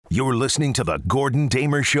You're listening to the Gordon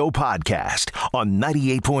Damer Show podcast on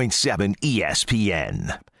 98.7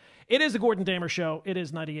 ESPN. It is the Gordon Damer Show. It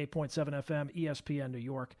is 98.7 FM, ESPN New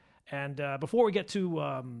York. And before we get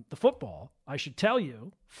to the football, I should tell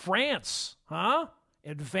you, France,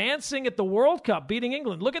 advancing at the World Cup, beating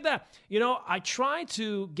England. Look at that. You know, I try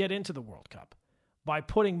to get into the World Cup by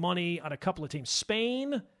putting money on a couple of teams.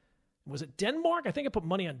 Spain, was it Denmark? I think I put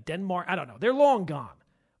money on Denmark. I don't know. They're long gone.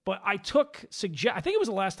 But I took I think it was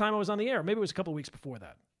the last time I was on the air. Maybe it was a couple of weeks before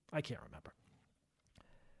that. I can't remember.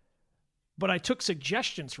 But I took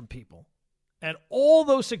suggestions from people, and all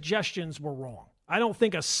those suggestions were wrong. I don't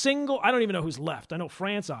even know who's left. I know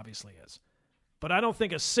France obviously is. But I don't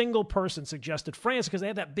think a single person suggested France because they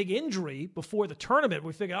had that big injury before the tournament.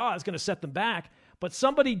 We figured, it's going to set them back. But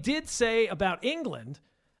somebody did say about England,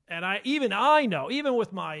 and I know, even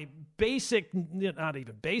with my not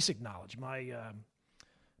even basic knowledge, my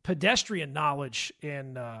pedestrian knowledge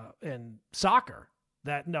in soccer,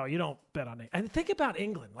 that no, you don't bet on it. And think about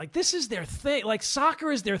England. Like, this is their thing. Like,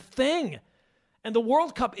 soccer is their thing. And the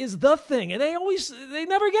World Cup is the thing. And they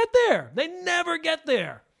never get there. They never get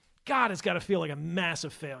there. God, it's got to feel like a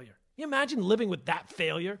massive failure. Can you imagine living with that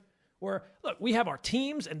failure? Where, look, we have our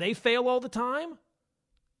teams and they fail all the time.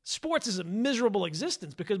 Sports is a miserable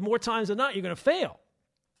existence because more times than not, you're going to fail.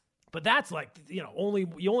 But that's like, you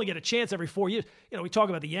only get a chance every 4 years. We talk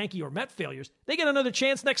about the Yankee or Met failures. They get another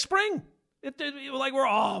chance next spring.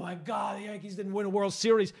 Oh my God, the Yankees didn't win a World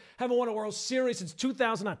Series. Haven't won a World Series since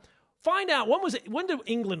 2009. Find out, when did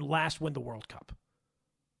England last win the World Cup?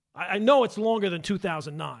 I know it's longer than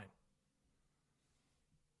 2009.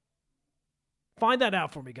 Find that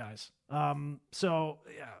out for me, guys.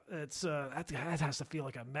 It's that has to feel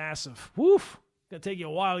like a massive, woof. Gonna take you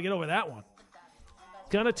a while to get over that one.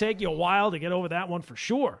 Going to take you a while to get over that one for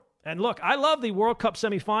sure. And look, I love the World Cup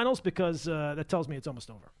semifinals because that tells me it's almost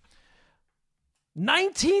over.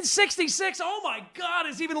 1966, oh my God,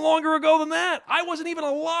 it's even longer ago than that. I wasn't even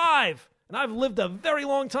alive, and I've lived a very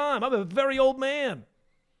long time. I'm a very old man.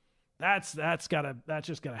 That's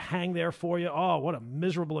just gotta hang there for you. Oh, what a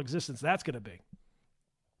miserable existence that's gonna be.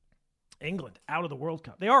 England out of the World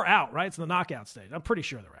Cup. They are out, right? It's the knockout stage. I'm pretty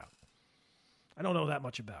sure they're out. I don't know that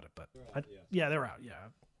much about it, but they're out. Yeah,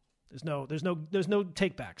 there's no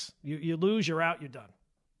takebacks. You lose, you're out, you're done.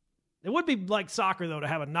 It would be like soccer though to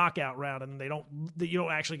have a knockout round and you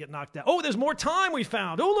don't actually get knocked out. Oh, there's more time we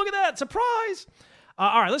found. Oh, look at that surprise!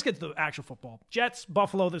 All right, let's get to the actual football. Jets,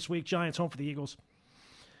 Buffalo this week. Giants home for the Eagles.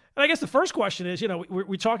 And I guess the first question is,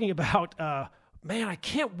 we're talking about. Man, I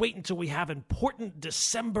can't wait until we have important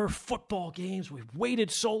December football games. We've waited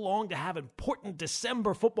so long to have important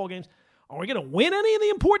December football games. Are we going to win any of the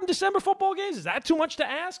important December football games? Is that too much to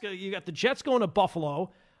ask? You got the Jets going to Buffalo.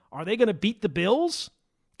 Are they going to beat the Bills?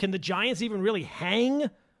 Can the Giants even really hang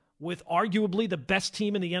with arguably the best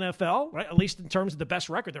team in the NFL, right? At least in terms of the best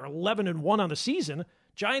record. They're 11-1 on the season.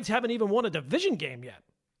 Giants haven't even won a division game yet.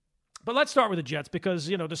 But let's start with the Jets because,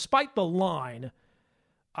 despite the line,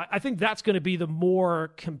 I think that's going to be the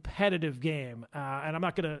more competitive game. And I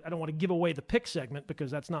don't want to give away the pick segment because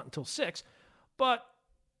that's not until 6. But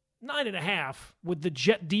 9.5, with the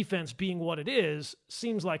Jet defense being what it is,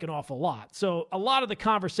 seems like an awful lot. So a lot of the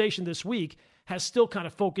conversation this week has still kind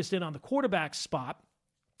of focused in on the quarterback spot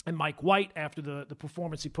and Mike White after the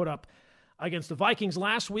performance he put up against the Vikings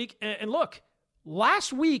last week. And look,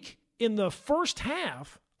 last week in the first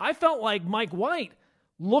half, I felt like Mike White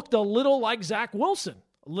looked a little like Zach Wilson,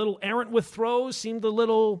 a little errant with throws, seemed a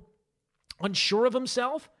little unsure of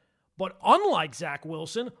himself. But unlike Zach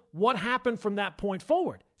Wilson, what happened from that point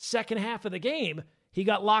forward? Second half of the game, he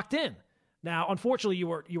got locked in. Now, unfortunately, you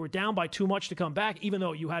were down by too much to come back, even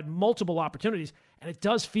though you had multiple opportunities. And it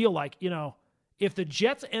does feel like, if the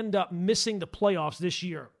Jets end up missing the playoffs this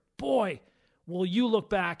year, boy, will you look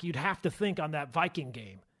back, you'd have to think on that Viking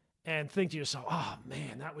game and think to yourself, oh,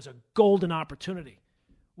 man, that was a golden opportunity.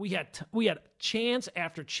 We had chance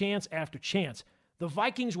after chance after chance. The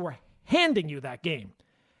Vikings were handing you that game.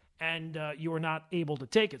 And you were not able to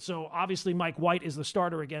take it. So obviously Mike White is the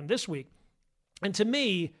starter again this week. And to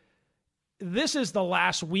me, this is the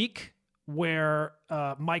last week where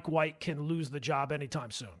Mike White can lose the job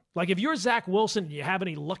anytime soon. Like if you're Zach Wilson and you have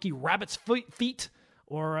any lucky rabbit's feet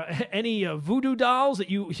or any voodoo dolls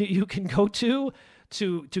that you can go to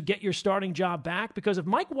get your starting job back. Because if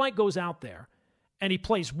Mike White goes out there and he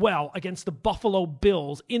plays well against the Buffalo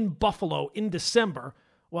Bills in Buffalo in December,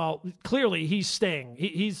 well, clearly he's staying.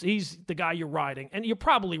 He's the guy you're riding, and you're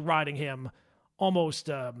probably riding him almost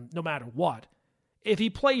no matter what. If he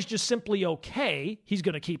plays just simply okay, he's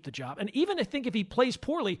going to keep the job. And even I think if he plays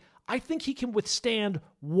poorly, I think he can withstand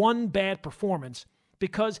one bad performance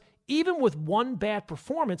because even with one bad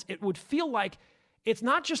performance, it would feel like it's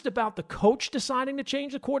not just about the coach deciding to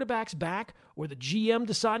change the quarterback's back or the GM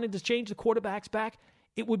deciding to change the quarterback's back.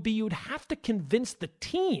 It would be you'd have to convince the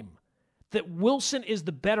team that Wilson is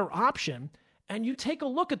the better option. And you take a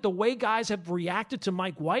look at the way guys have reacted to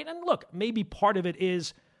Mike White. And look, maybe part of it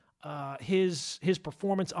is his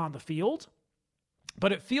performance on the field.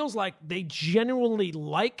 But it feels like they genuinely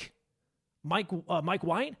like Mike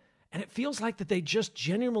White. And it feels like that they just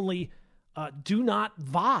genuinely do not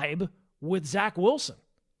vibe with Zach Wilson.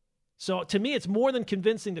 So to me, it's more than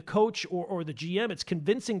convincing the coach or the GM. It's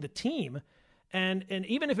convincing the team. And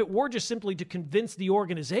even if it were just simply to convince the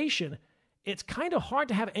organization, it's kind of hard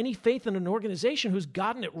to have any faith in an organization who's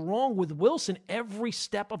gotten it wrong with Wilson every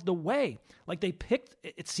step of the way. Like they picked,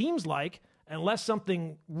 it seems like, unless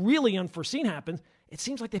something really unforeseen happens, it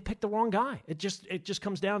seems like they picked the wrong guy. It just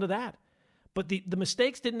comes down to that. But the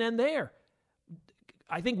mistakes didn't end there.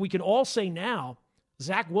 I think we can all say now,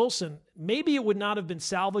 Zach Wilson, maybe it would not have been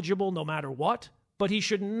salvageable no matter what, but he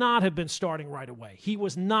should not have been starting right away. He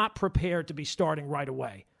was not prepared to be starting right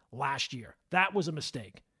away last year. That was a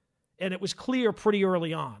mistake. And it was clear pretty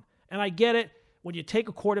early on. And I get it. When you take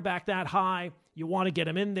a quarterback that high, you want to get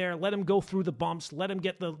him in there, let him go through the bumps, let him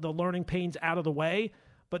get the learning pains out of the way.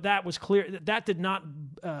 But that was clear. That did not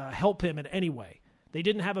help him in any way. They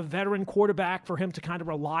didn't have a veteran quarterback for him to kind of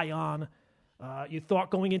rely on. You thought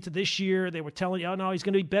going into this year, they were telling you, oh, no, he's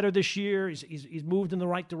going to be better this year. He's moved in the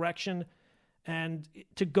right direction. And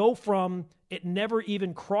to go from it never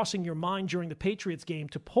even crossing your mind during the Patriots game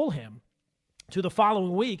to pull him to the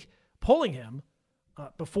following week, pulling him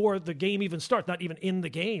before the game even starts, not even in the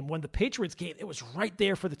game. When the Patriots game, it was right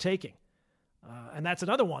there for the taking. And that's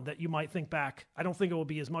another one that you might think back. I don't think it will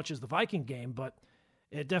be as much as the Viking game, but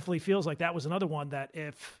it definitely feels like that was another one that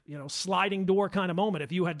if, sliding door kind of moment,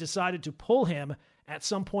 if you had decided to pull him at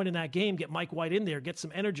some point in that game, get Mike White in there, get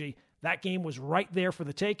some energy, that game was right there for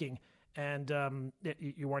the taking, and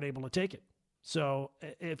you weren't able to take it. So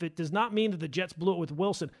if it does not mean that the Jets blew it with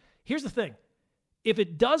Wilson, here's the thing. If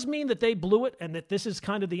it does mean that they blew it and that this is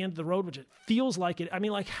kind of the end of the road, which it feels like it,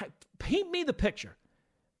 paint me the picture.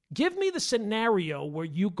 Give me the scenario where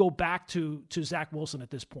you go back to Zach Wilson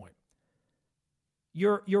at this point.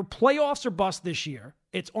 Your playoffs are bust this year.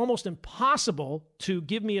 It's almost impossible to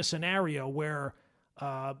give me a scenario where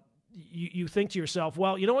you think to yourself,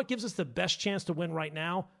 well, you know what gives us the best chance to win right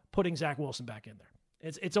now? Putting Zach Wilson back in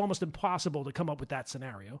there. It's almost impossible to come up with that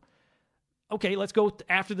scenario. Okay, let's go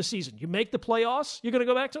after the season. You make the playoffs, you're going to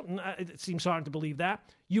go back to it? It seems hard to believe that.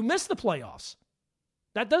 You miss the playoffs.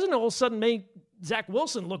 That doesn't all of a sudden make Zach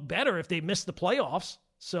Wilson look better if they miss the playoffs.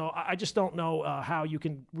 So I just don't know how you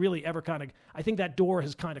can really ever I think that door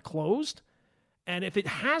has kind of closed. And if it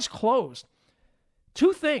has closed,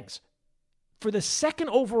 two things. For the second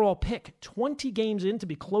overall pick, 20 games in to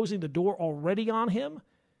be closing the door already on him,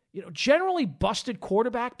 generally busted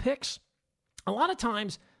quarterback picks, a lot of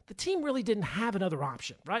times the team really didn't have another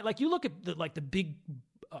option, right? Like you look at the big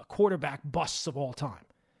quarterback busts of all time.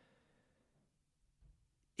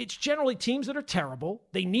 It's generally teams that are terrible.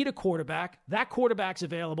 They need a quarterback. That quarterback's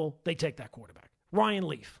available. They take that quarterback. Ryan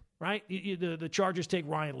Leaf, right? The Chargers take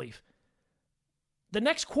Ryan Leaf. The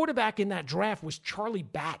next quarterback in that draft was Charlie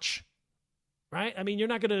Batch, right? You're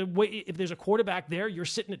not going to wait. If there's a quarterback there, you're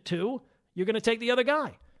sitting at 2. You're going to take the other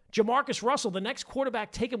guy. Jamarcus Russell, the next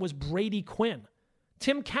quarterback taken was Brady Quinn.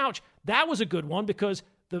 Tim Couch, that was a good one because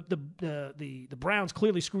the Browns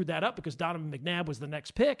clearly screwed that up because Donovan McNabb was the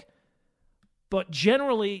next pick. But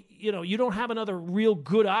generally, you don't have another real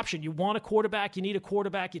good option. You want a quarterback, you need a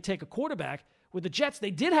quarterback, you take a quarterback. With the Jets,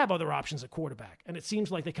 they did have other options at quarterback, and it seems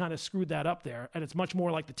like they kind of screwed that up there, and it's much more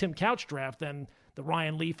like the Tim Couch draft than the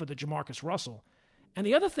Ryan Leaf or the Jamarcus Russell. And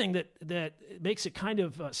the other thing that makes it kind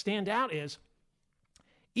of stand out is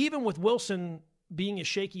even with Wilson being as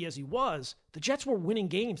shaky as he was, the Jets were winning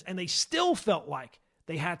games, and they still felt like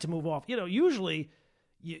they had to move off. Usually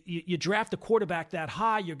you draft a quarterback that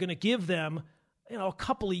high, you're going to give them a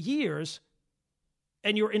couple of years,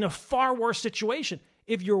 and you're in a far worse situation.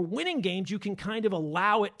 If you're winning games, you can kind of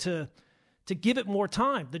allow it to give it more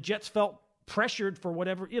time. The Jets felt pressured for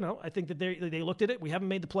whatever, I think that they looked at it. We haven't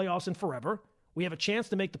made the playoffs in forever. We have a chance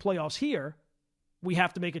to make the playoffs here. We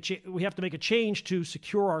have to make a change to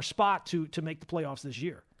secure our spot to make the playoffs this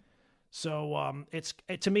year. So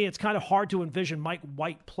to me, it's kind of hard to envision Mike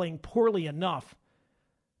White playing poorly enough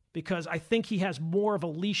because I think he has more of a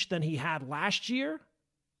leash than he had last year.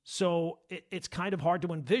 So it's kind of hard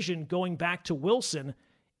to envision going back to Wilson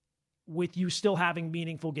with you still having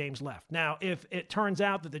meaningful games left. Now, if it turns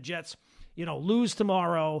out that the Jets, lose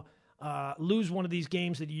tomorrow, lose one of these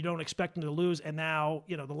games that you don't expect them to lose, and now,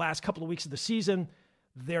 the last couple of weeks of the season,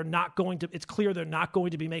 it's clear they're not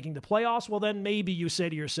going to be making the playoffs, well, then maybe you say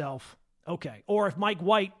to yourself, okay. Or if Mike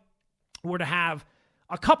White were to have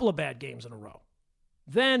a couple of bad games in a row,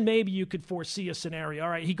 then maybe you could foresee a scenario. All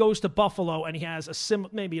right, he goes to Buffalo and he has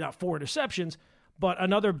maybe not 4 interceptions, but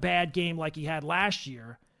another bad game like he had last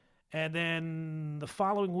year. And then the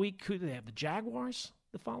following week, who do they have? The Jaguars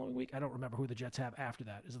the following week? I don't remember who the Jets have after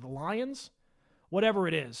that. Is it the Lions? Whatever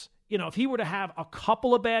it is. If he were to have a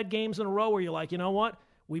couple of bad games in a row where you're like, you know what?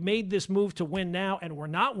 We made this move to win now and we're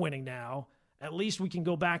not winning now. At least we can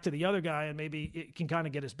go back to the other guy and maybe it can kind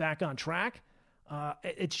of get us back on track.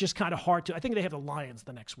 It's just kind of hard to. I think they have the Lions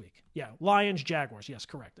the next week. Yeah, Lions, Jaguars. Yes,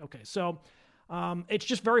 correct. Okay, so it's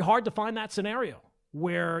just very hard to find that scenario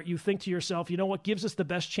where you think to yourself, you know what gives us the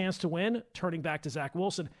best chance to win? Turning back to Zach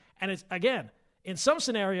Wilson. And it's, again, in some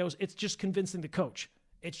scenarios, it's just convincing the coach.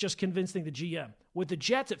 It's just convincing the GM. With the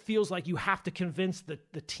Jets, it feels like you have to convince the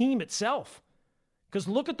team itself. Because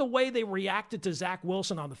look at the way they reacted to Zach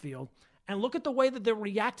Wilson on the field, and look at the way that they're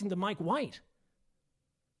reacting to Mike White.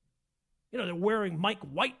 They're wearing Mike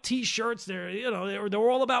White T-shirts. They're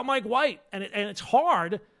all about Mike White, and it's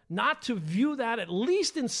hard not to view that, at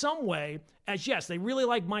least in some way, as yes, they really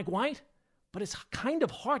like Mike White, but it's kind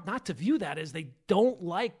of hard not to view that as they don't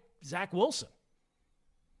like Zach Wilson.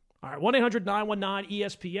 All right,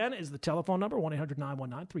 1-800-919-ESPN is the telephone number,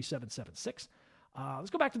 1-800-919-3776. Let's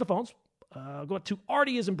go back to the phones. Go to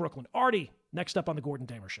Artie is in Brooklyn. Artie, next up on the Gordon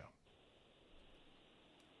Damer Show.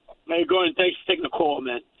 Hey, Gordon, thanks for taking the call,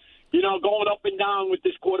 man. Going up and down with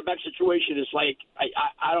this quarterback situation is like,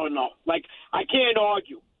 I don't know. Like, I can't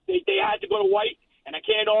argue. They had to go to White, and I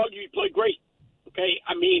can't argue he played great. Okay?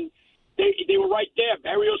 I mean, they were right there.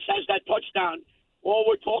 Berrios has that touchdown. All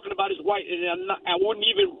we're talking about is White, and I wouldn't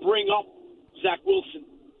even bring up Zach Wilson,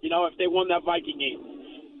 if they won that Viking game.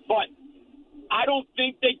 But I don't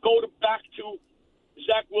think they go back to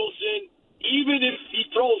Zach Wilson, even if he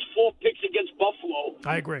throws 4 picks against Buffalo.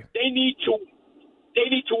 I agree. They need to win.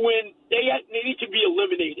 They need to be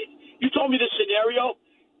eliminated. You told me the scenario.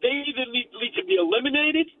 They either need to be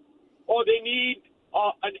eliminated or they need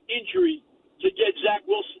an injury to get Zach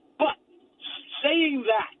Wilson. But saying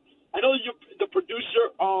that, I know the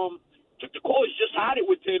producer took the call. He's just had it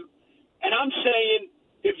with him. And I'm saying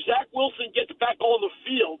if Zach Wilson gets back on the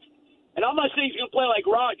field, and I'm not saying he's going to play like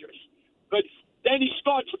Rodgers, but then he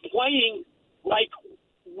starts playing like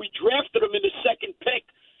we drafted him in the second pick,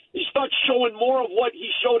 he starts showing more of what he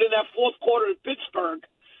showed in that fourth quarter in Pittsburgh.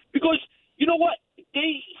 Because, you know what?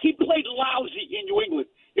 He played lousy in New England.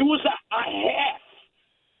 It was a half.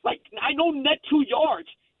 Like, I know net 2 yards.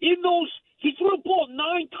 In those, he threw the ball 9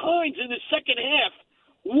 times in the second half.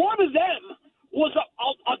 One of them was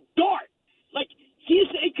a dart. Like, his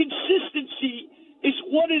inconsistency is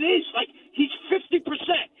what it is. Like, he's 50%.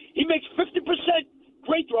 He makes 50%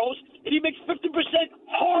 great throws, and he makes 50%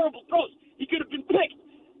 horrible throws. He could have been picked.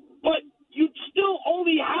 But you still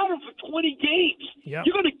only had him for 20 games. Yep.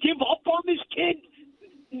 You're going to give up on this kid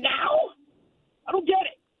now? I don't get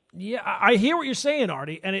it. Yeah, I hear what you're saying,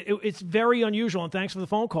 Artie, and it's very unusual, and thanks for the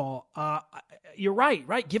phone call. You're right?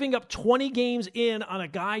 Giving up 20 games in on a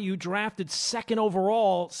guy you drafted second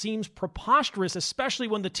overall seems preposterous, especially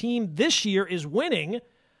when the team this year is winning,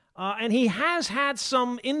 and he has had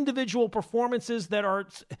some individual performances that are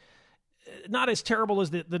not as terrible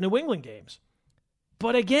as the New England games.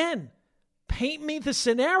 But again, paint me the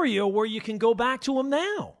scenario where you can go back to him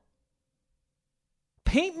now.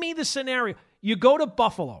 Paint me the scenario. You go to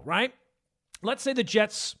Buffalo, right? Let's say the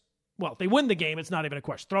Jets, well, they win the game. It's not even a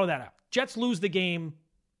question. Throw that out. Jets lose the game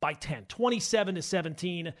by 10,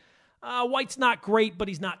 27-17. White's not great, but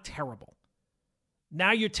he's not terrible.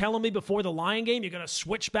 Now you're telling me before the Lion game you're going to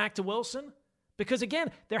switch back to Wilson? Because,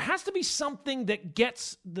 again, there has to be something that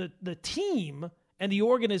gets the team and the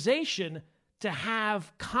organization to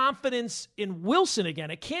have confidence in Wilson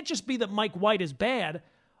again. It can't just be that Mike White is bad,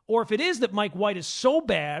 or if it is that Mike White is so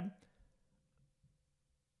bad,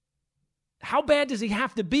 how bad does he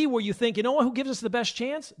have to be where you think, you know what, who gives us the best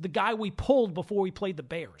chance? The guy we pulled before we played the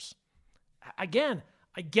Bears. Again,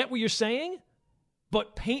 I get what you're saying,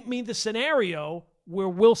 but paint me the scenario where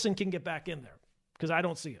Wilson can get back in there, because I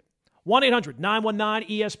don't see it.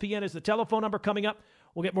 1-800-919-ESPN is the telephone number. Coming up,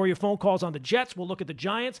 we'll get more of your phone calls on the Jets. We'll look at the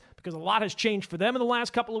Giants because a lot has changed for them in the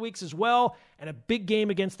last couple of weeks as well, and a big game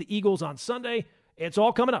against the Eagles on Sunday. It's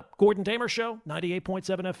all coming up. Gordon Damer Show, 98.7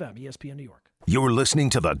 FM, ESPN New York. You're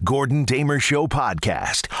listening to the Gordon Damer Show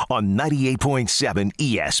podcast on 98.7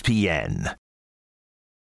 ESPN.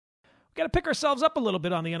 we got to pick ourselves up a little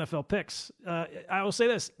bit on the NFL picks. I will say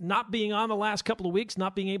this, not being on the last couple of weeks,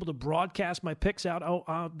 not being able to broadcast my picks out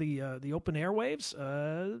on the open airwaves,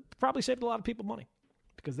 probably saved a lot of people money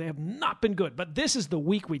because they have not been good. But this is the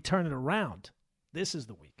week we turn it around. This is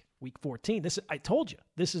the week 14. I told you,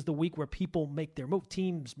 this is the week where people make their move.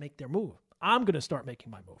 Teams make their move. I'm going to start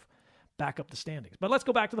making my move. Back up the standings. But let's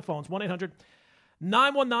go back to the phones.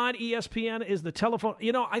 1-800-919-ESPN is the telephone.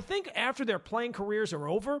 You know, I think after their playing careers are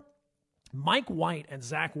over, Mike White and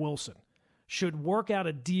Zach Wilson should work out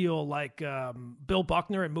a deal like Bill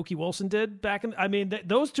Buckner and Mookie Wilson did back in. I mean,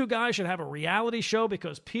 those two guys should have a reality show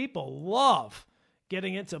because people love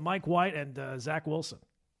getting into Mike White and Zach Wilson.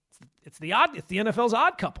 It's the NFL's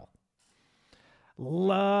odd couple.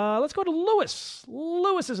 Let's go to Lewis.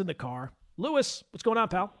 Lewis is in the car. Lewis, what's going on,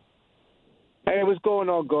 pal? Hey, what's going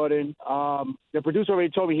on, Gordon? The producer already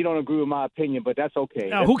told me he don't agree with my opinion, but that's okay.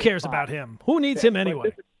 No, who cares about him? Who needs him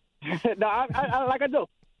anyway? No, I like I do.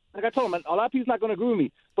 Like I told him, a lot of people's not going to agree with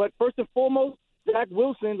me. But first and foremost, Zach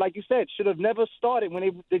Wilson, like you said, should have never started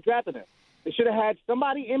when they drafted him. They should have had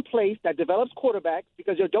somebody in place that develops quarterbacks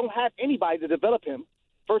because you don't have anybody to develop him,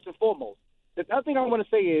 first and foremost. The other thing I want to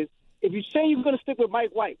say is, if you're saying you're going to stick with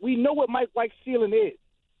Mike White, we know what Mike White's ceiling is,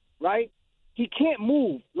 right? He can't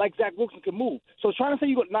move like Zach Wilson can move. So trying to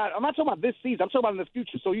say I'm not talking about this season. I'm talking about in the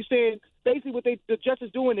future. So you're saying basically what the Jets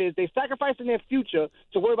is doing is they're sacrificing their future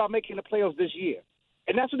to worry about making the playoffs this year.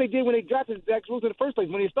 And that's what they did when they drafted Zach Wilson in the first place,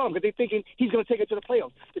 when they started him, because they're thinking he's going to take it to the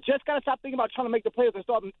playoffs. The Jets got to stop thinking about trying to make the playoffs and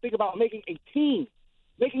start thinking about making a team,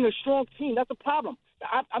 making a strong team. That's the problem.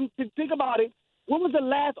 Think about it. When was the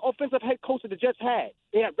last offensive head coach that the Jets had?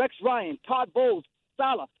 They had Rex Ryan, Todd Bowles,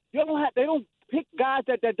 Saleh. They don't pick guys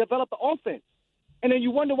that develop the offense. And then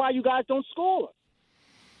you wonder why you guys don't score.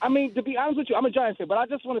 I mean, to be honest with you, I'm a Giants fan, but I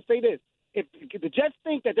just want to say this. If the Jets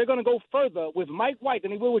think that they're going to go further with Mike White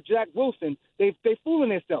than they will with Zach Wilson, they fooling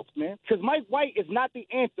themselves, man. Because Mike White is not the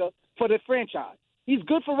answer for the franchise. He's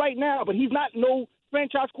good for right now, but he's not no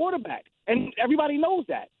franchise quarterback. And everybody knows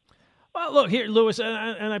that. Well, look here, Lewis,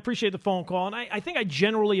 and I appreciate the phone call, and I think I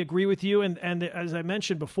generally agree with you. And as I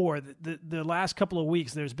mentioned before, the last couple of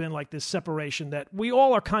weeks, there's been like this separation that we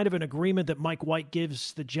all are kind of in agreement that Mike White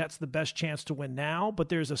gives the Jets the best chance to win now, but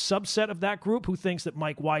there's a subset of that group who thinks that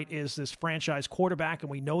Mike White is this franchise quarterback,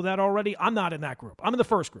 and we know that already. I'm not in that group. I'm in the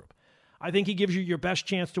first group. I think he gives you your best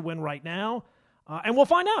chance to win right now. And we'll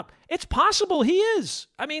find out. It's possible he is.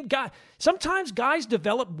 I mean, sometimes guys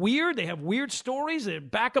develop weird. They have weird stories. They're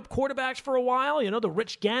backup quarterbacks for a while. You know, the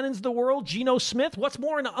Rich Gannons of the world, Geno Smith. What's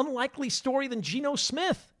more an unlikely story than Geno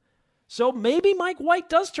Smith? So maybe Mike White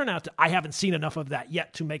does turn out to. I haven't seen enough of that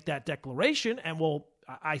yet to make that declaration. And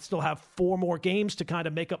I still have 4 more games to kind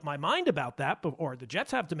of make up my mind about that, or the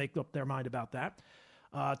Jets have to make up their mind about that.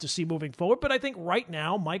 To see moving forward. But I think right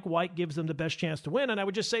now, Mike White gives them the best chance to win. And I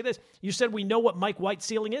would just say this. You said we know what Mike White's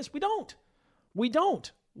ceiling is. We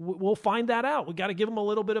don't. We'll find that out. We got to give him a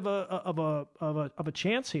little bit of a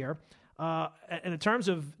chance here. And in terms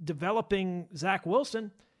of developing Zach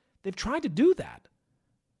Wilson, they've tried to do that.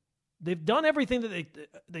 They've done everything that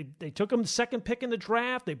they took him the second pick in the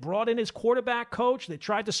draft. They brought in his quarterback coach. They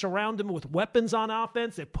tried to surround him with weapons on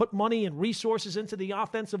offense. They put money and resources into the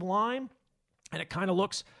offensive line. And it kind of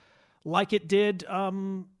looks like it did,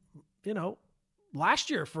 last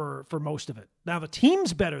year for most of it. Now, the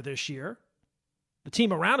team's better this year. The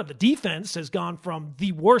team around him, the defense, has gone from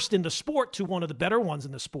the worst in the sport to one of the better ones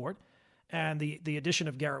in the sport. And the addition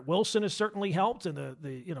of Garrett Wilson has certainly helped. And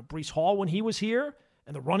the Breece Hall when he was here,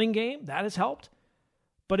 and the running game, that has helped.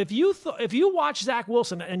 But if you watch Zach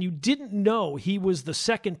Wilson and you didn't know he was the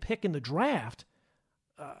second pick in the draft,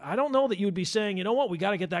 I don't know that you would be saying, you know what, we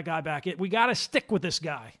got to get that guy back. We got to stick with this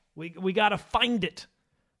guy. We got to find it.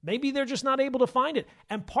 Maybe they're just not able to find it.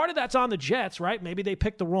 And part of that's on the Jets, right? Maybe they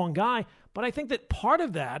picked the wrong guy. But I think that part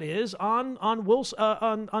of that is on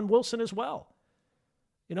Wilson as well.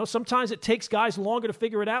 You know, sometimes it takes guys longer to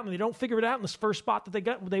figure it out, and they don't figure it out in this first spot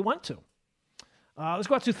that they went to. Let's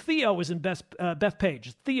go out to Theo is in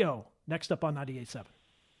Bethpage. Theo, next up on 98.7.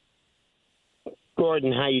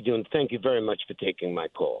 Gordon, how you doing? Thank you very much for taking my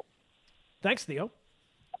call. Thanks, Theo.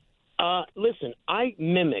 Listen, I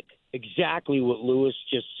mimic exactly what Lewis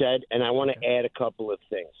just said, and I want to add a couple of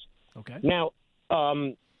things. Okay. Now,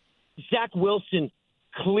 Zach Wilson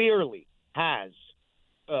clearly has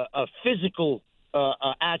a physical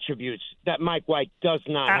attributes that Mike White does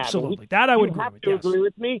not have. Absolutely. That I would agree with. You have to agree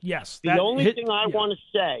with me? Yes. The only thing I want to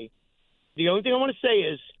say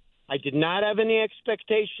is I did not have any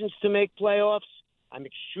expectations to make playoffs. I'm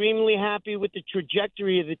extremely happy with the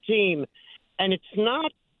trajectory of the team. And it's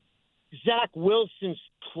not Zach Wilson's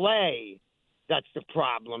play that's the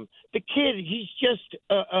problem. The kid, he's just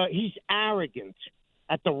he's arrogant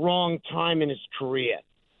at the wrong time in his career.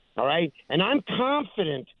 All right? And I'm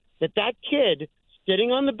confident that kid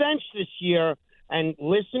sitting on the bench this year and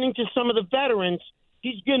listening to some of the veterans,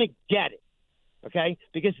 he's going to get it. Okay?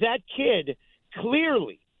 Because that kid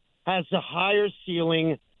clearly has a higher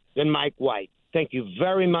ceiling than Mike White. Thank you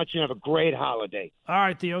very much, and have a great holiday. All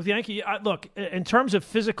right, Theo. Thank you. Look, in terms of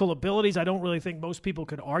physical abilities, I don't really think most people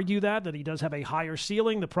could argue that he does have a higher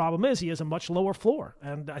ceiling. The problem is he has a much lower floor,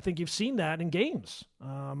 and I think you've seen that in games.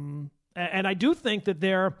 And I do think that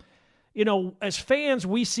as fans,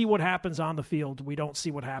 we see what happens on the field. We don't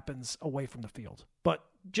see what happens away from the field. But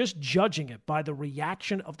just judging it by the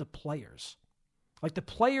reaction of the players, like the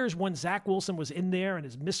players when Zach Wilson was in there and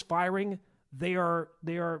is misfiring, they are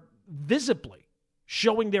visibly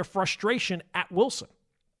showing their frustration at Wilson.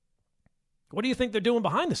 What do you think they're doing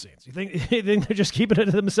behind the scenes? You think they're just keeping it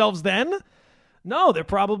to themselves then? No, they're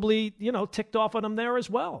probably, ticked off on him there as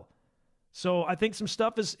well. So I think some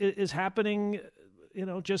stuff is happening,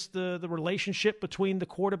 just the relationship between the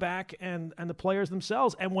quarterback and the players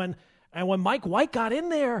themselves. And when Mike White got in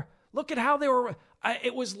there, look at how they were.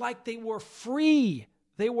 It was like they were free.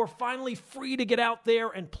 They were finally free to get out there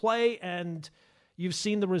and play, and you've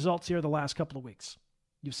seen the results here the last couple of weeks.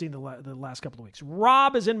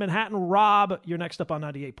 Rob is in Manhattan. Rob, you're next up on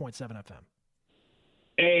 98.7 FM.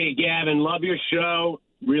 Hey, Gavin, love your show.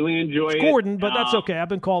 Really enjoy it. Gordon, but that's okay. I've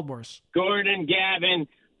been called worse. Gordon, Gavin.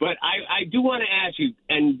 But I do want to ask you,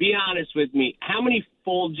 and be honest with me, how many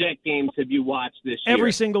full Jet games have you watched this year?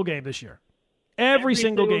 Every single game this year. Every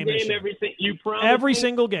single game this year. Every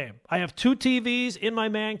single game. I have 2 TVs in my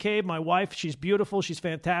man cave. My wife, she's beautiful. She's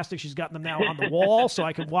fantastic. She's gotten them now on the wall, so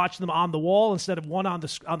I can watch them on the wall instead of one on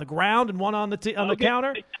the ground and one on the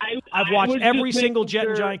counter. I've watched every single Jet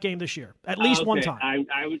and Giant game this year, at least one time.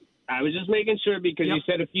 I was just making sure because you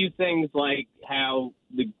said a few things like how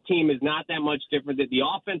the team is not that much different, that the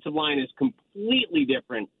offensive line is completely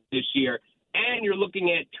different this year, and you're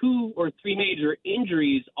looking at 2 or 3 major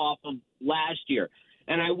injuries off of last year.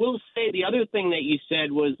 And I will say the other thing that you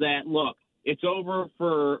said was that, look, it's over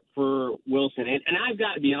for Wilson. And I've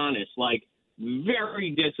got to be honest,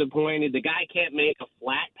 very disappointed. The guy can't make a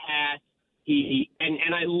flat pass.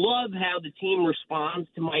 And I love how the team responds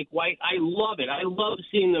to Mike White. I love it. I love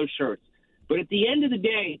seeing those shirts. But at the end of the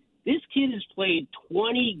day, this kid has played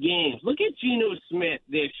 20 games. Look at Geno Smith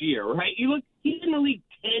this year, right? He's in the league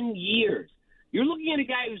 10 years. You're looking at a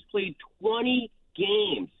guy who's played 20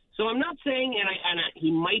 games. So I'm not saying, and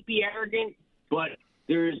he might be arrogant, but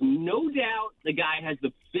there is no doubt the guy has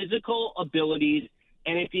the physical abilities,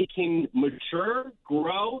 and if he can mature,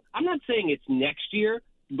 grow, I'm not saying it's next year,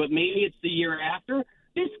 but maybe it's the year after.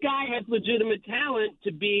 This guy has legitimate talent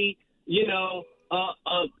to be, a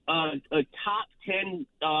top 10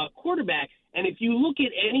 quarterback. And if you look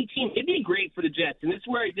at any team, it'd be great for the Jets. And this is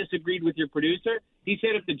where I disagreed with your producer. He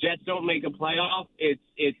said if the Jets don't make a playoff,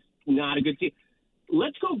 it's not a good team.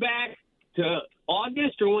 Let's go back to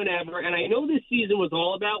August or whenever, and I know this season was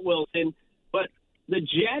all about Wilson, but the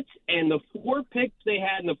Jets and the 4 picks they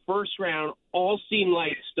had in the first round all seem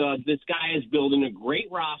like studs. This guy is building a great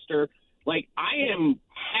roster. I am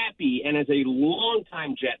happy, and as a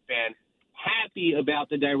longtime Jet fan, happy about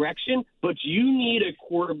the direction, but you need a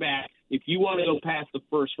quarterback if you want to go past the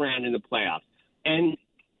first round in the playoffs. And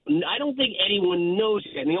I don't think anyone knows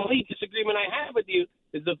yet. And the only disagreement I have with you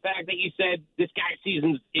is the fact that you said this guy's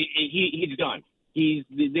season's he's done.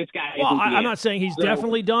 This guy. Well, I'm not saying he's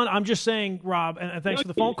definitely done. I'm just saying, Rob, and thanks for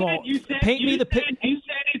the phone call. You said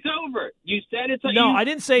it's over. You said it's over. No, I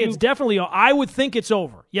didn't say it's definitely over. I would think it's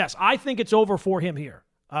over. Yes, I think it's over for him here.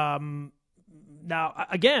 Now,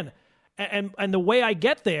 again, and the way I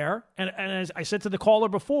get there, and as I said to the caller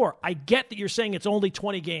before, I get that you're saying it's only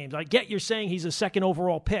 20 games. I get you're saying he's a second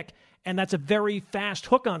overall pick, and that's a very fast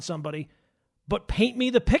hook on somebody. But paint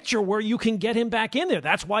me the picture where you can get him back in there.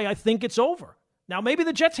 That's why I think it's over. Now, maybe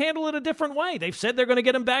the Jets handle it a different way. They've said they're going to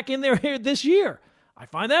get him back in there here this year. I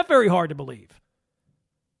find that very hard to believe.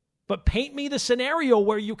 But paint me the scenario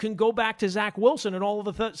where you can go back to Zach Wilson and all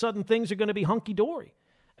of a sudden things are going to be hunky-dory.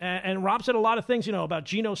 And Rob said a lot of things, about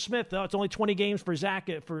Geno Smith. Oh, it's only 20 games for Zach.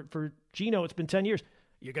 For Geno, it's been 10 years.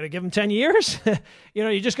 You're going to give him 10 years?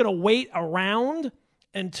 You're just going to wait around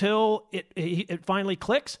until it finally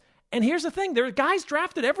clicks? And here's the thing. There are guys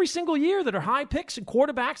drafted every single year that are high picks and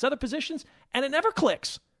quarterbacks, other positions, and it never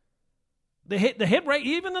clicks. The hit rate,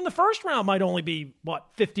 even in the first round, might only be,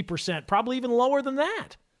 50%, probably even lower than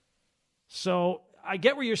that. So I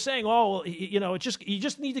get where you're saying, you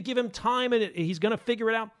just need to give him time and he's going to figure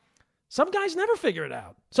it out. Some guys never figure it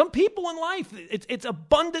out. Some people in life, it's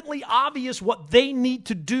abundantly obvious what they need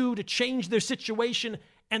to do to change their situation,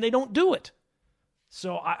 and they don't do it.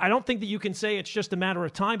 So I don't think that you can say it's just a matter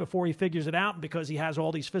of time before he figures it out because he has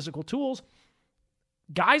all these physical tools.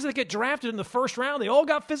 Guys that get drafted in the first round, they all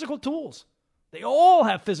got physical tools. They all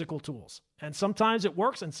have physical tools. And sometimes it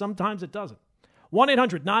works and sometimes it doesn't.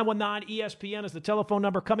 1-800-919-ESPN is the telephone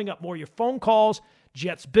number. Coming up, more of your phone calls.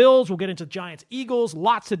 Jets, Bills. We'll get into Giants, Eagles.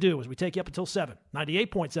 Lots to do as we take you up until 7.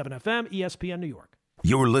 98.7 FM, ESPN New York.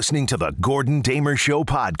 You're listening to the Gordon Damer Show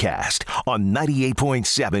podcast on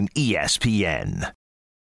 98.7 ESPN.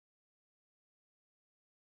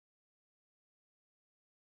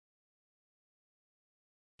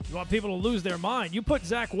 You want people to lose their mind. You put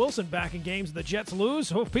Zach Wilson back in games the Jets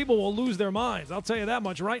lose, people will lose their minds. I'll tell you that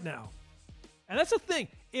much right now. And that's the thing.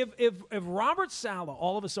 If Robert Saleh,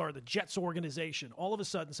 all of a sudden, the Jets organization, all of a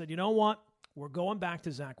sudden said, you know what, we're going back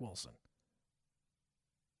to Zach Wilson.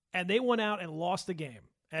 And they went out and lost the game.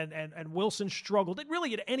 And Wilson struggled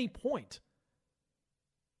really at any point.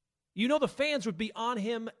 You know the fans would be on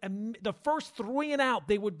him. And the first 3 and out,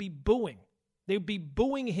 they would be booing. They would be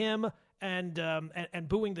booing him and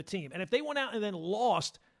booing the team. And if they went out and then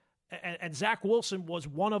lost, and Zach Wilson was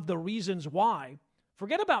one of the reasons why,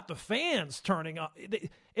 forget about the fans turning up.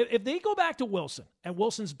 If they go back to Wilson and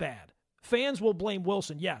Wilson's bad, fans will blame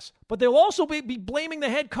Wilson, yes. But they'll also be blaming the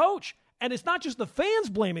head coach. And it's not just the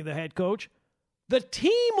fans blaming the head coach. The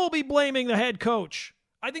team will be blaming the head coach.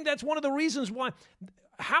 I think that's one of the reasons why.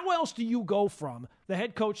 How else do you go from the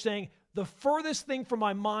head coach saying, the furthest thing from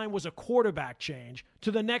my mind was a quarterback change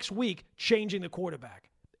to the next week changing the quarterback?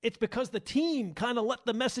 It's because the team kind of let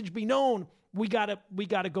the message be known, we gotta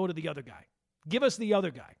go to the other guy. Give us the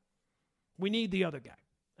other guy. We need the other guy.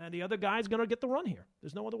 And the other guy is going to get the run here.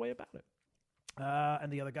 There's no other way about it.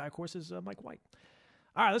 And the other guy, of course, is Mike White.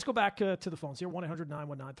 All right, let's go back to the phones here.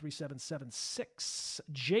 1-800-919-3776.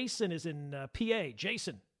 Jason is in PA.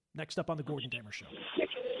 Jason, next up on the Gordon Damer Show.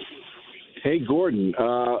 Hey, Gordon,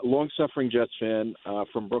 long-suffering Jets fan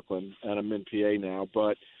from Brooklyn, and I'm in PA now.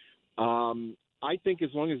 But I think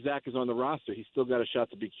as long as Zach is on the roster, he's still got a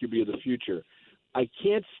shot to be QB of the future. I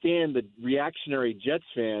can't stand the reactionary Jets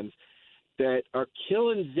fans that are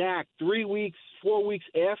killing Zach 3 weeks, 4 weeks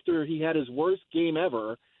after he had his worst game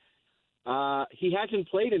ever. He hasn't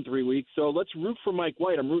played in 3 weeks, so let's root for Mike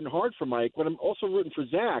White. I'm rooting hard for Mike, but I'm also rooting for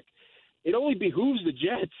Zach. It only behooves the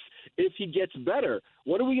Jets if he gets better.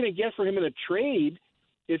 What are we going to get for him in a trade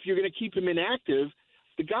if you're going to keep him inactive?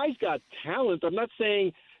 The guy's got talent. I'm not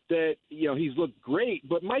saying that, he's looked great,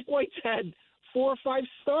 but Mike White's had 4 or 5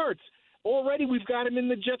 starts. Already we've got him in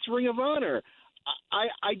the Jets Ring of Honor.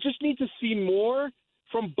 I just need to see more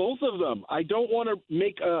from both of them. I don't want to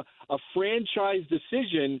make a franchise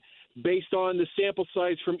decision based on the sample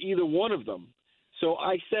size from either one of them. So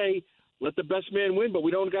I say let the best man win, but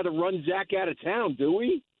we don't got to run Zach out of town, do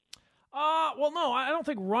we? Well, no, I don't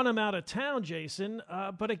think run him out of town, Jason.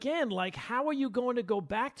 But again, how are you going to go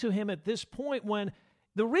back to him at this point when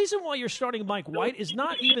the reason why you're starting Mike White is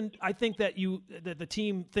not even, I think, that the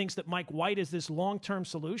team thinks that Mike White is this long-term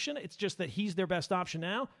solution. It's just that he's their best option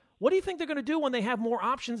now. What do you think they're going to do when they have more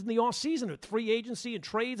options in the offseason with free agency and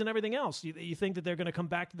trades and everything else? You think that they're going to come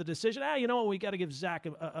back to the decision, you know what, we got to give Zach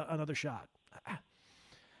another shot?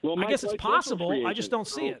 Well, I guess it's possible. I just don't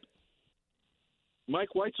see it.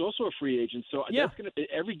 Mike White's also a free agent, so that's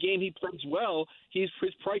every game he plays well, his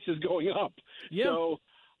price is going up. Yeah. So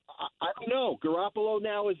I don't know. Garoppolo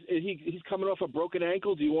now he's coming off a broken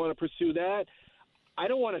ankle. Do you want to pursue that? I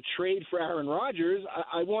don't want to trade for Aaron Rodgers.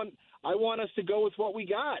 I want us to go with what we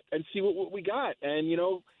got and see what we got. And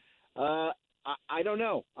I don't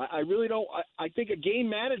know. I really don't. I think a game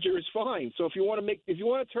manager is fine. So if you want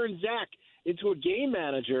to turn Zach into a game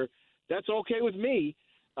manager, that's okay with me.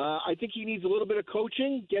 I think he needs a little bit of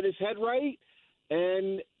coaching, get his head right,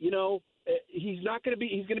 and he's going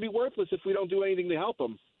to be worthless if we don't do anything to help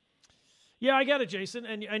him. Yeah, I get it, Jason,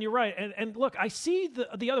 and you're right. And look, I see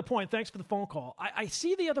the other point. Thanks for the phone call. I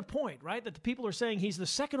see the other point, right, that the people are saying he's the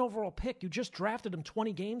second overall pick. You just drafted him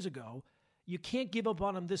 20 games ago. You can't give up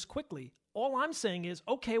on him this quickly. All I'm saying is,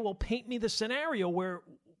 okay, well, paint me the scenario where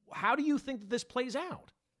how do you think that this plays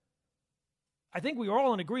out? I think we are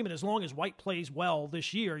all in agreement as long as White plays well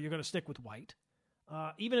this year, you're going to stick with White.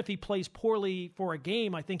 Even if he plays poorly for a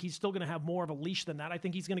game, I think he's still going to have more of a leash than that. I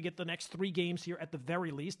think he's going to get the next 3 games here at the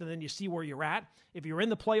very least, and then you see where you're at. If you're in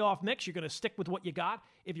the playoff mix, you're going to stick with what you got.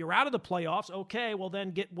 If you're out of the playoffs, okay, well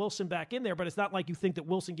then get Wilson back in there. But it's not like you think that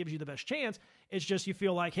Wilson gives you the best chance. It's just you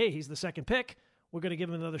feel like, hey, he's the second pick. We're going to give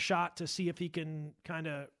him another shot to see if he can kind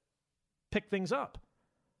of pick things up.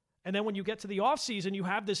 And then when you get to the offseason, you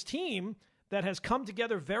have this team that has come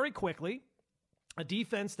together very quickly, a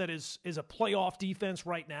defense that is a playoff defense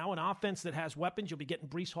right now, an offense that has weapons. You'll be getting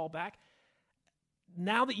Breece Hall back.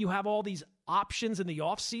 Now that you have all these options in the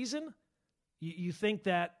offseason, you think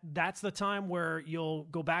that that's the time where you'll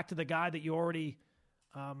go back to the guy that you already,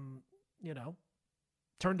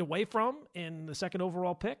 turned away from in the second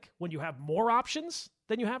overall pick when you have more options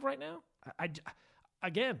than you have right now?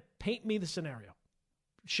 Again, paint me the scenario.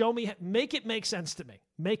 Show me, make it make sense to me.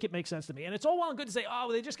 Make it make sense to me. And it's all well and good to say,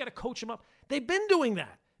 oh, they just got to coach him up. They've been doing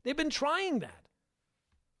that. They've been trying that.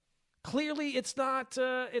 Clearly, it's not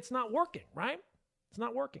working, right? It's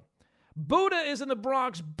not working. Buddha is in the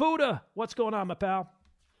Bronx. Buddha, what's going on, my pal?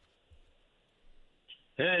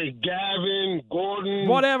 Hey, Gavin, Gordon.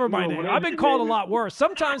 Whatever my name. I've been called a lot worse.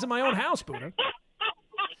 Sometimes in my own house, Buddha.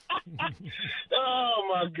 Oh,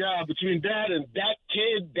 my God. Between that and that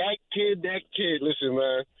kid. Listen,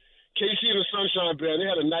 man. KC and the Sunshine Band, they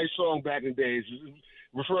had a nice song back in the days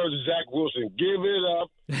referring to Zach Wilson. Give it up,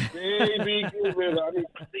 baby, give it up.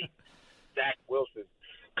 Zach Wilson.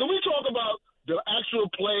 Can we talk about the actual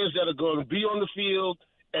players that are going to be on the field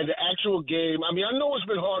and the actual game? I mean, I know it's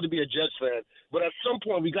been hard to be a Jets fan, but at some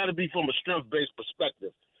point we got to be from a strength-based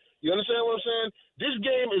perspective. You understand what I'm saying? This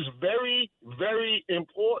game is very, very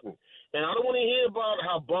important. And I don't want to hear about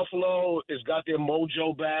how Buffalo has got their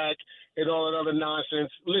mojo back and all that other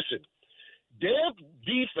nonsense. Listen, their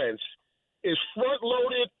defense is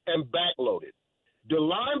front-loaded and back-loaded. The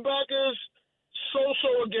linebackers,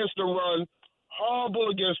 so-so against the run,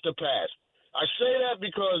 horrible against the pass. I say that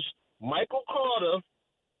because Michael Carter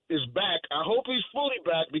is back. I hope he's fully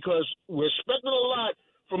back because we're expecting a lot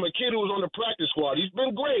from a kid who was on the practice squad. He's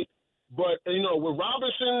been great, but, with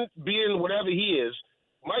Robinson being whatever he is,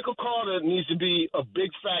 Michael Carter needs to be a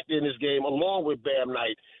big factor in this game along with Bam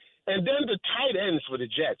Knight. And then the tight ends for the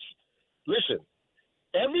Jets. Listen,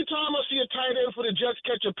 every time I see a tight end for the Jets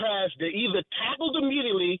catch a pass, they're either tackled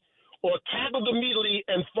immediately or tackled immediately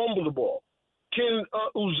and fumble the ball. Can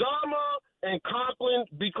Uzama and Conklin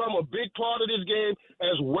become a big part of this game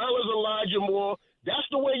as well as Elijah Moore? That's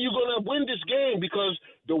the way you're going to win this game because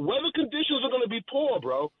the weather conditions are going to be poor,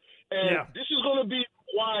 bro. And This is going to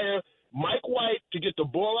require Mike White to get the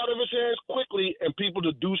ball out of his hands quickly and people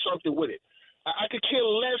to do something with it. I could care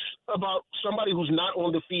less about somebody who's not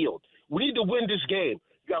on the field. We need to win this game.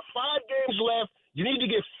 You got 5 games left. You need to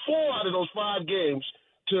get 4 out of those 5 games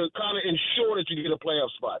to kind of ensure that you get a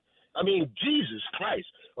playoff spot. I mean, Jesus Christ.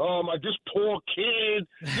 This poor kid.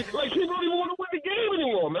 Like, he don't even want to win the game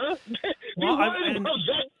anymore, man.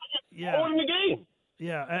 Owning the game.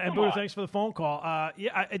 Yeah, and Buddha, thanks for the phone call.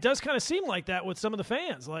 It does kind of seem like that with some of the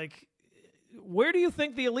fans. Like, where do you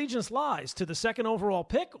think the allegiance lies? To the second overall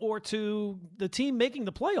pick or to the team making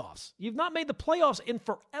the playoffs? You've not made the playoffs in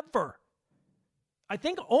forever. I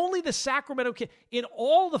think only the Sacramento Kings, in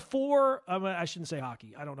all the 4, I shouldn't say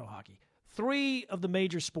hockey. I don't know hockey. 3 of the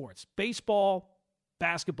major sports, baseball,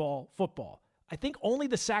 basketball, football. I think only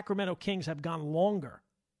the Sacramento Kings have gone longer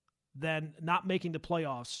than not making the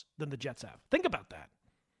playoffs than the Jets have. Think about that.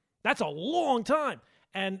 That's a long time.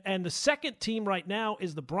 And the second team right now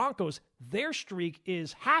is the Broncos. Their streak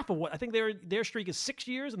is half of what I think their streak is 6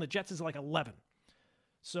 years, and the Jets is like 11.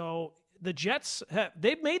 So the Jets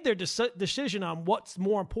they've made their decision on what's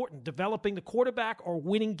more important: developing the quarterback or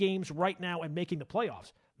winning games right now and making the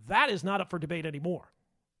playoffs. That is not up for debate anymore.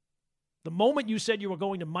 The moment you said you were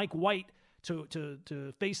going to Mike White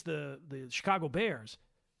to face the Chicago Bears,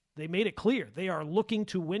 they made it clear. They are looking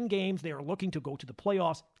to win games. They are looking to go to the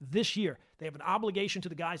playoffs this year. They have an obligation to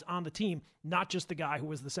the guys on the team, not just the guy who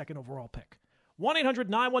was the second overall pick.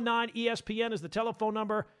 1-800-919-ESPN is the telephone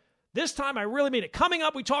number. This time, I really mean it. Coming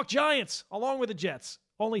up, we talk Giants along with the Jets.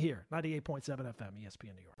 Only here, 98.7 FM,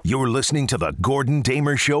 ESPN New York. You're listening to the Gordon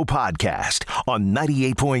Damer Show podcast on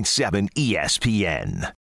 98.7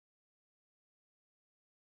 ESPN.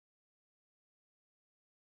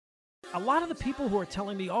 A lot of the people who are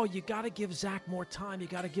telling me, oh, you got to give Zach more time, you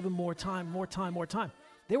got to give him more time.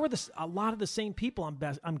 They were a lot of the same people,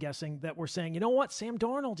 I'm guessing, that were saying, you know what, Sam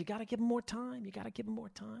Darnold, you got to give him more time.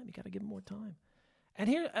 And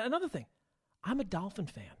here, another thing. I'm a Dolphin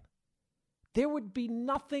fan. There would be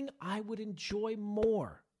nothing I would enjoy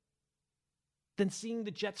more than seeing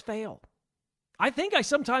the Jets fail. I think I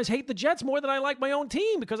sometimes hate the Jets more than I like my own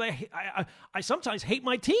team because I sometimes hate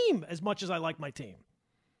my team as much as I like my team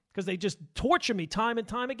because they just torture me time and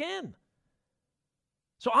time again.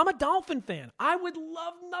 So I'm a Dolphin fan. I would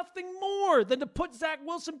love nothing more than to put Zach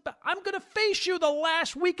Wilson back. I'm going to face you the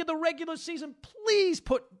last week of the regular season. Please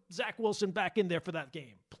put Zach Wilson back in there for that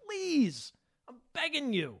game. Please. I'm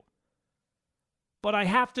begging you. But I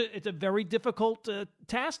have to, it's a very difficult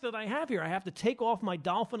task that I have here. I have to take off my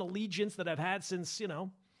Dolphin allegiance that I've had since,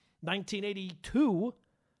 1982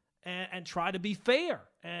 and try to be fair.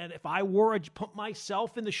 And if I were put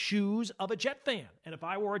myself in the shoes of a Jet fan, and if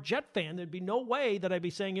I were a Jet fan, there'd be no way that I'd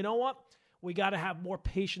be saying, you know what? We got to have more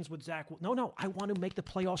patience with Zach. No, I want to make the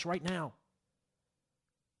playoffs right now.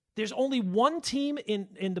 There's only one team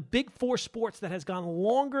in the Big Four sports that has gone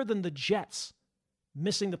longer than the Jets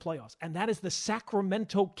missing the playoffs, and that is the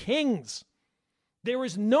Sacramento Kings. There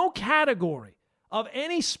is no category of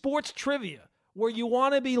any sports trivia where you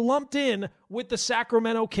want to be lumped in with the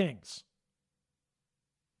Sacramento Kings.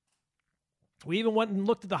 We even went and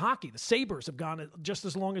looked at the hockey. The Sabres have gone just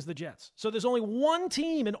as long as the Jets. So there's only one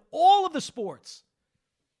team in all of the sports,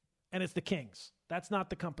 and it's the Kings. That's not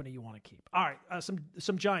the company you want to keep. All right,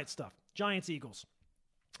 some Giants stuff. Giants-Eagles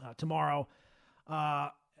tomorrow.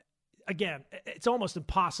 Again, it's almost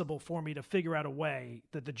impossible for me to figure out a way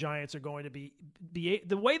that the Giants are going to be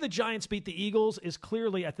the way the Giants beat the Eagles is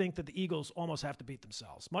clearly, I think, that the Eagles almost have to beat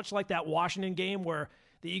themselves. Much like that Washington game where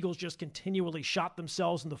the Eagles just continually shot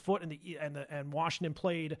themselves in the foot, and Washington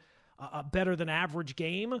played a better than average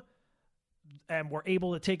game and were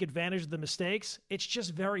able to take advantage of the mistakes. It's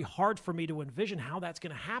just very hard for me to envision how that's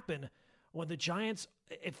going to happen when the Giants,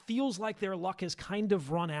 it feels like their luck has kind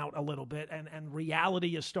of run out a little bit, and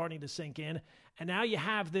reality is starting to sink in. And now you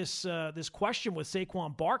have this question with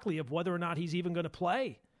Saquon Barkley of whether or not he's even going to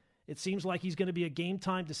play. It seems like he's going to be a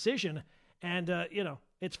game-time decision. And,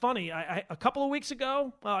 it's funny. I a couple of weeks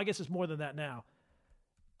ago, well, I guess it's more than that now,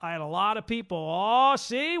 I had a lot of people,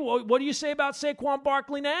 what do you say about Saquon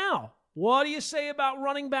Barkley now? What do you say about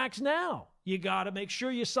running backs now? You got to make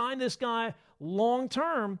sure you sign this guy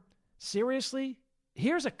long-term. Seriously?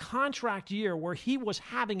 Here's a contract year where he was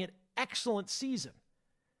having an excellent season.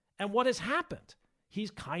 And what has happened?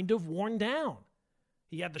 He's kind of worn down.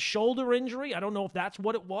 He had the shoulder injury. I don't know if that's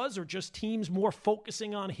what it was or just teams more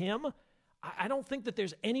focusing on him. I don't think that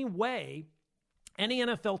there's any way any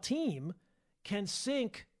NFL team can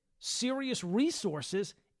sink serious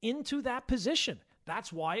resources into that position.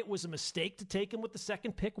 That's why it was a mistake to take him with the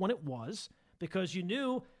second pick when it was, because you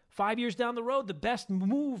knew 5 years down the road, the best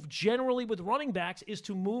move generally with running backs is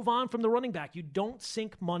to move on from the running back. You don't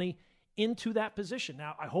sink money into that position.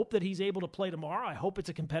 Now, I hope that he's able to play tomorrow. I hope it's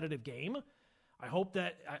a competitive game. I hope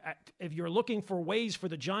that if you're looking for ways for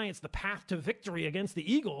the Giants, the path to victory against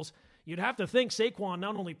the Eagles, you'd have to think Saquon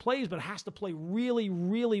not only plays, but has to play really,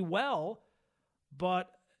 really well. But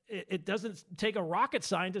it doesn't take a rocket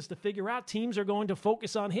scientist to figure out teams are going to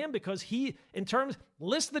focus on him because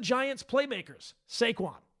list the Giants playmakers,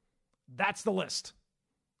 Saquon. That's the list.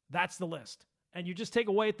 That's the list. And you just take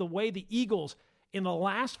away the way the Eagles, in the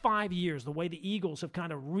last 5 years, the way the Eagles have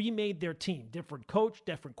kind of remade their team. Different coach,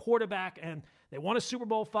 different quarterback, and they won a Super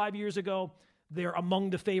Bowl 5 years ago. They're among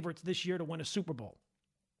the favorites this year to win a Super Bowl.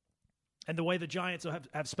 And the way the Giants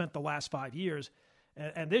have spent the last 5 years.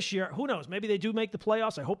 And this year, who knows? Maybe they do make the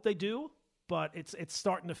playoffs. I hope they do. But it's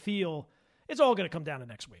starting to feel, it's all going to come down to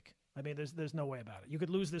next week. I mean, there's no way about it. You could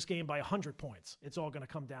lose this game by 100 points. It's all going to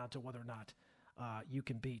come down to whether or not you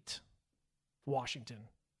can beat Washington.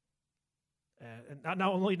 And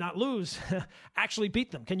not only not lose, actually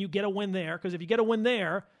beat them. Can you get a win there? Because if you get a win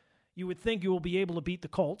there, you would think you will be able to beat the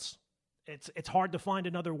Colts. It's hard to find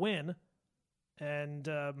another win. And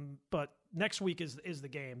but next week is the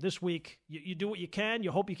game. This week, you do what you can.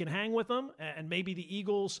 You hope you can hang with them. And maybe the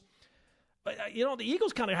Eagles... But, the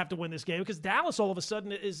Eagles kind of have to win this game because Dallas all of a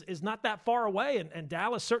sudden is not that far away, and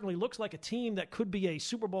Dallas certainly looks like a team that could be a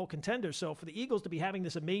Super Bowl contender. So for the Eagles to be having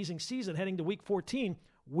this amazing season heading to Week 14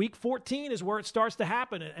 is where it starts to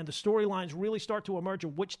happen, and the storylines really start to emerge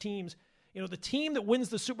of which teams, the team that wins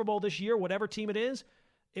the Super Bowl this year, whatever team it is,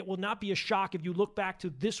 it will not be a shock if you look back to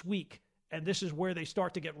this week, and this is where they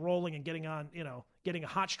start to get rolling and getting on, getting a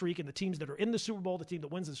hot streak, and the teams that are in the Super Bowl, the team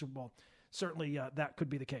that wins the Super Bowl, certainly that could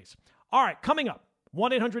be the case. All right, coming up,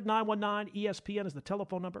 1-800-919-ESPN is the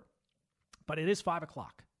telephone number, but it is 5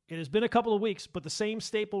 o'clock. It has been a couple of weeks, but the same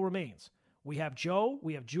staple remains. We have Joe,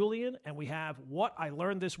 we have Julian, and we have what I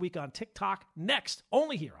learned this week on TikTok next,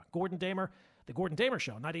 only here on Gordon Damer, The Gordon Damer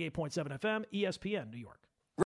Show, 98.7 FM, ESPN, New York.